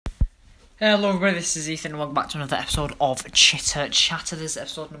Hello everybody, this is Ethan and welcome back to another episode of Chitter. This is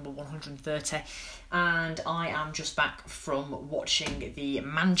episode number 130 and I am just back from watching the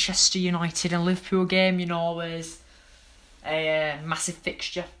Manchester United and Liverpool game. You know, always a massive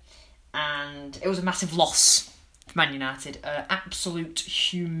fixture, and it was a massive loss for Man United. Absolute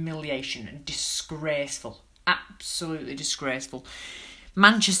humiliation, disgraceful, absolutely disgraceful.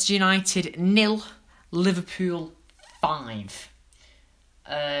 Manchester United 0, Liverpool 5.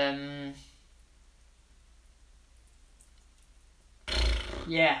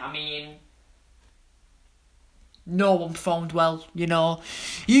 Yeah, I mean, no one performed well, you know.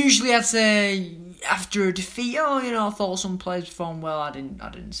 Usually I'd say after a defeat, I thought some players performed well. I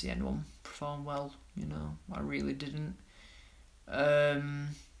didn't see anyone perform well, you know. I really didn't.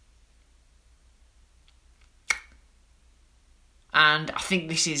 And I think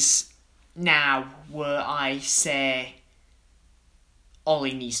this is now where I say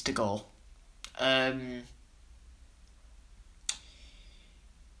Ollie needs to go.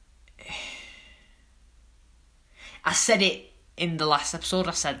 I said it in the last episode.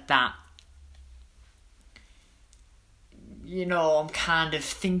 I said that, I'm kind of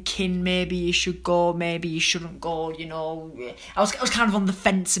thinking maybe he should go, maybe he shouldn't go. I was kind of on the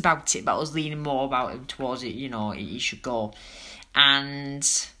fence about it, but I was leaning more about him towards it. He should go. And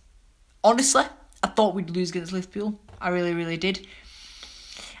honestly, I thought we'd lose against Liverpool. I really, really did.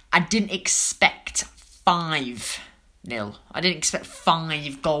 I didn't expect 5-0. I didn't expect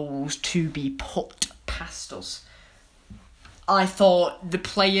 5 goals to be put past us. I thought the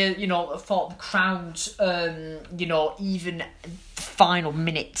player, I thought the crowd, even the final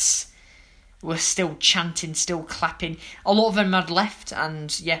minutes were still chanting, still clapping. A lot of them had left,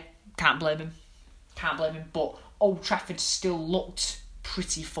 and yeah, can't blame him. But Old Trafford still looked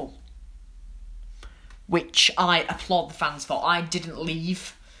pretty full, which I applaud the fans for. I didn't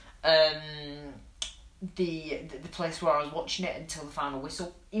leave the place where I was watching it until the final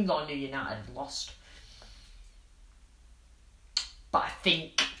whistle, even though I knew United had lost. But I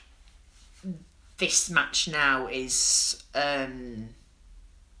think this match now is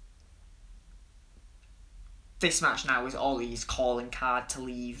Ollie's calling card to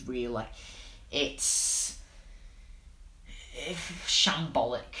leave. Really, it's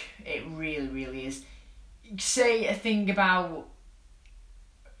shambolic. It really, really is. Say a thing about,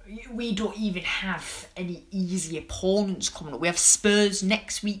 we don't even have any easy opponents coming up. We have Spurs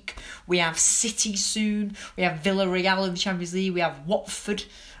next week. We have City soon. We have Villarreal in the Champions League. We have Watford.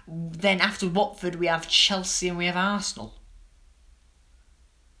 Then after Watford, we have Chelsea and we have Arsenal.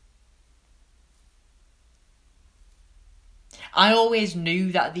 I always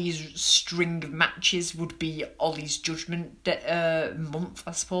knew that these string of matches would be Ollie's judgment month,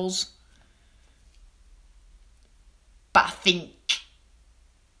 I suppose. But I think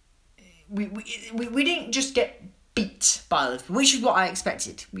we didn't just get beat by Liverpool, which is what I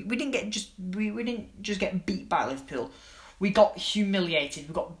expected. We didn't just get beat by Liverpool. We got humiliated.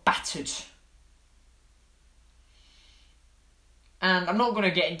 We got battered. And I'm not going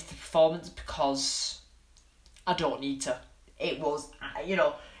to get into the performance because I don't need to. It was,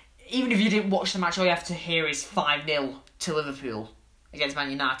 even if you didn't watch the match, all you have to hear is 5-0 to Liverpool against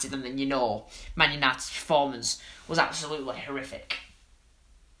Man United, and then Man United's performance was absolutely horrific.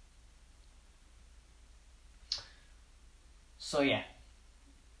 So yeah,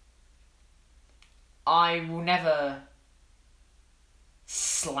 I will never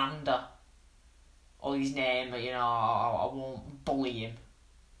slander Ollie's name. I won't bully him.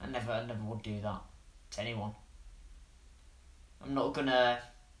 I never would do that to anyone. I'm not gonna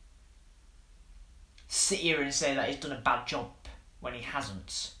sit here and say that he's done a bad job when he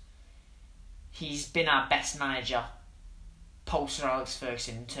hasn't. He's been our best manager post Sir Alex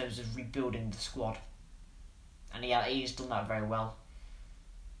Ferguson in terms of rebuilding the squad. And he's done that very well.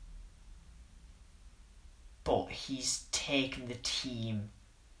 But he's taken the team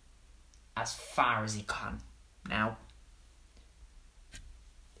as far as he can. Now,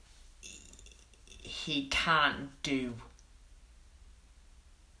 he can't do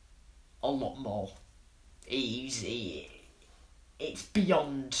a lot more. It's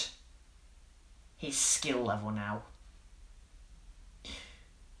beyond his skill level now.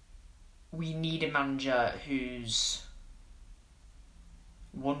 We need a manager who's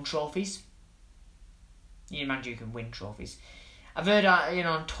won trophies. You need a manager who can win trophies. I've heard that,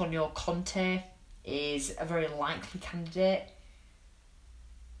 Antonio Conte is a very likely candidate.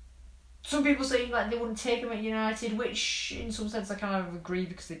 Some people say they wouldn't take him at United, which in some sense I kind of agree,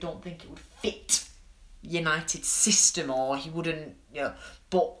 because they don't think it would fit United's system, or he wouldn't,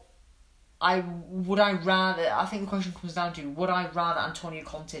 But I think the question comes down to, would I rather Antonio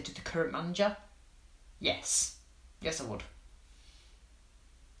Conte to the current manager? Yes. Yes, I would.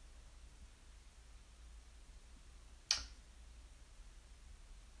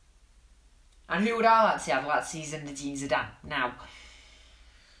 And who would I like to see? I'd like to see Zinedine Zidane. Now,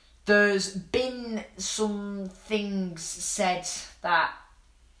 there's been some things said that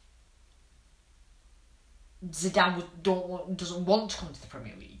Zidane doesn't want to come to the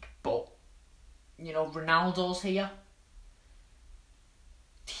Premier League, but, you know, Ronaldo's here.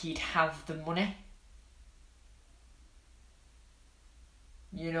 He'd have the money.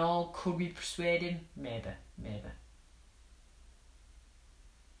 You know, could we persuade him? Maybe.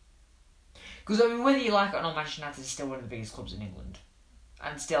 Because, I mean, whether you like it or not, Manchester United is still one of the biggest clubs in England.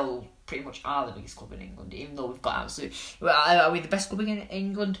 And still pretty much are the biggest club in England, even though we've got absolute... Well, are we the best club in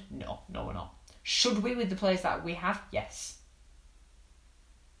England? No, we're not. Should we with the players that we have? Yes.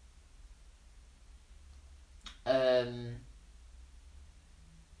 Gary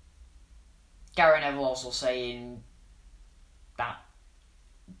Neville also saying that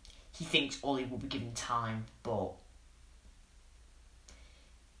he thinks Ollie will be given time, but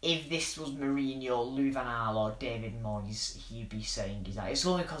if this was Mourinho, Lou Van Gaal or David Moyes, he'd be saying he's like, it's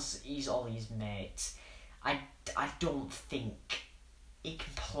only because he's Ollie's mate. I don't think he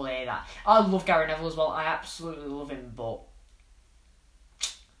can play that. I love Gary Neville as well. I absolutely love him, but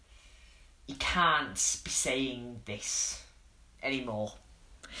he can't be saying this anymore.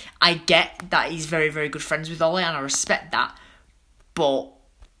 I get that he's very, very good friends with Ollie, and I respect that, but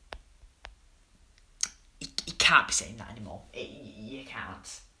he can't be saying that anymore. You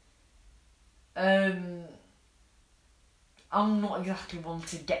can't. I'm not exactly one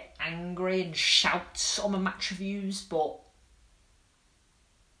to get angry and shout on my match reviews, but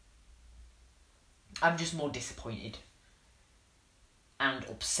I'm just more disappointed and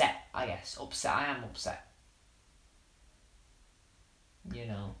upset, I guess. I am upset. You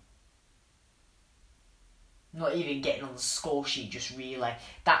know. Not even getting on the score sheet, just really,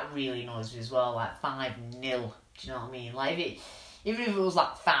 that really annoys me as well, 5-0, do you know what I mean? Even if it was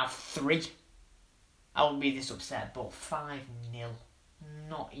 5-3, I wouldn't be this upset, but 5-0,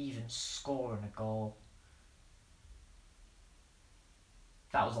 not even scoring a goal.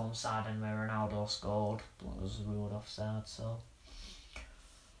 That was onside and where Ronaldo scored, but it was ruled offside, so.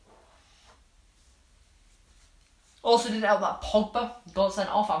 Also didn't help that Pogba got sent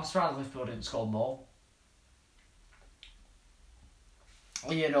off. I'm surprised Liverpool didn't score more.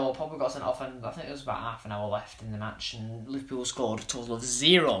 You know, Pogba got sent off and I think there was about half an hour left in the match and Liverpool scored a total of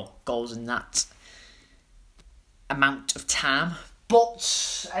 0 goals in that amount of time.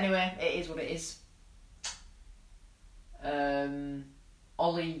 But, anyway, it is what it is.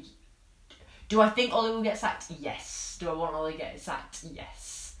 Ollie... Do I think Ollie will get sacked? Yes. Do I want Ollie to get sacked?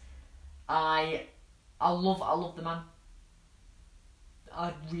 Yes. I love the man.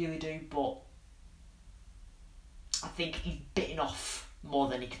 I really do, but I think he's bitten off more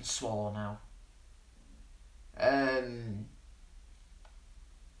than he can swallow now.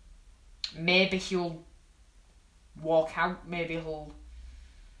 Maybe he'll walk out. Maybe he'll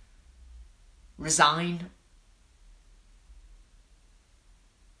resign.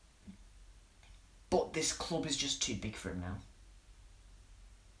 But this club is just too big for him now.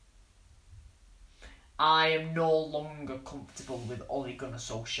 I am no longer comfortable with Ole Gunnar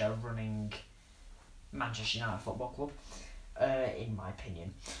Solskjaer running Manchester United Football Club, in my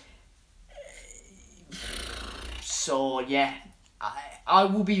opinion. So, yeah, I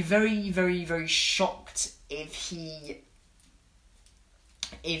will be very, very, very shocked if he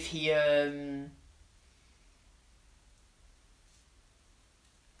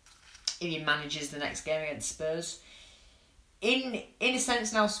manages the next game against Spurs. In a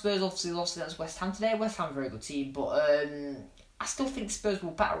sense now, Spurs obviously lost against West Ham today. West Ham are a very good team, but I still think Spurs will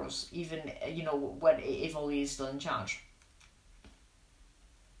batter us, even, if Ole is still in charge.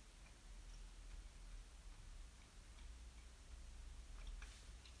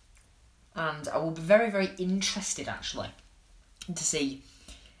 And I will be very, very interested, actually, to see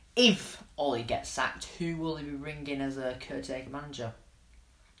if Ole gets sacked, who will he be bringing as a caretaker manager?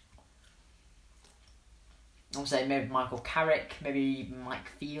 I'm saying maybe Michael Carrick, maybe Mike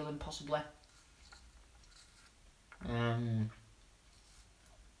Phelan, possibly.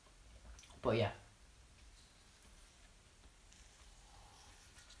 But yeah.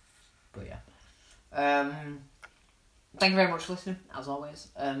 Thank you very much for listening, as always.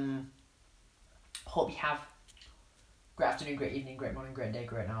 Hope you have great afternoon, great evening, great morning, great day,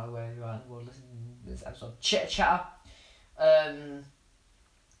 great hour, wherever you are in the world listening to this episode. Chitter.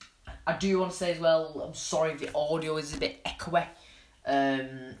 I do want to say as well, I'm sorry if the audio is a bit echoey.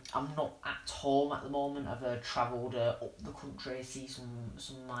 I'm not at home at the moment. I've travelled up the country, see some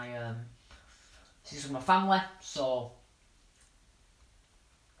of my family. So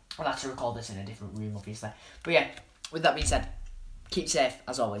I'll have to record this in a different room, obviously. But yeah, with that being said, keep safe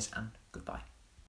as always, and goodbye.